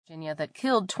Virginia that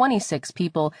killed 26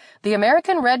 people, the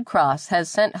American Red Cross has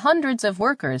sent hundreds of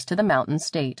workers to the mountain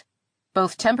state.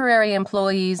 Both temporary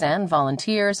employees and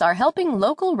volunteers are helping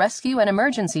local rescue and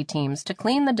emergency teams to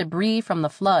clean the debris from the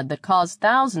flood that caused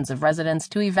thousands of residents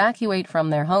to evacuate from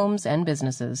their homes and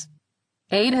businesses.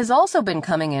 Aid has also been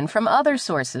coming in from other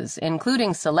sources,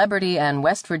 including celebrity and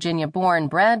West Virginia-born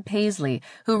Brad Paisley,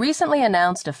 who recently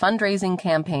announced a fundraising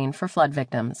campaign for flood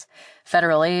victims.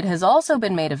 Federal aid has also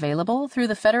been made available through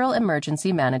the Federal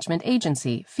Emergency Management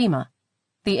Agency, FEMA.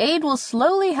 The aid will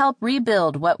slowly help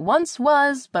rebuild what once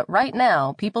was, but right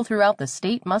now, people throughout the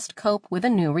state must cope with a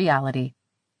new reality.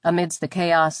 Amidst the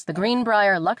chaos, the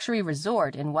Greenbrier Luxury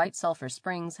Resort in White Sulphur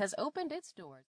Springs has opened its doors.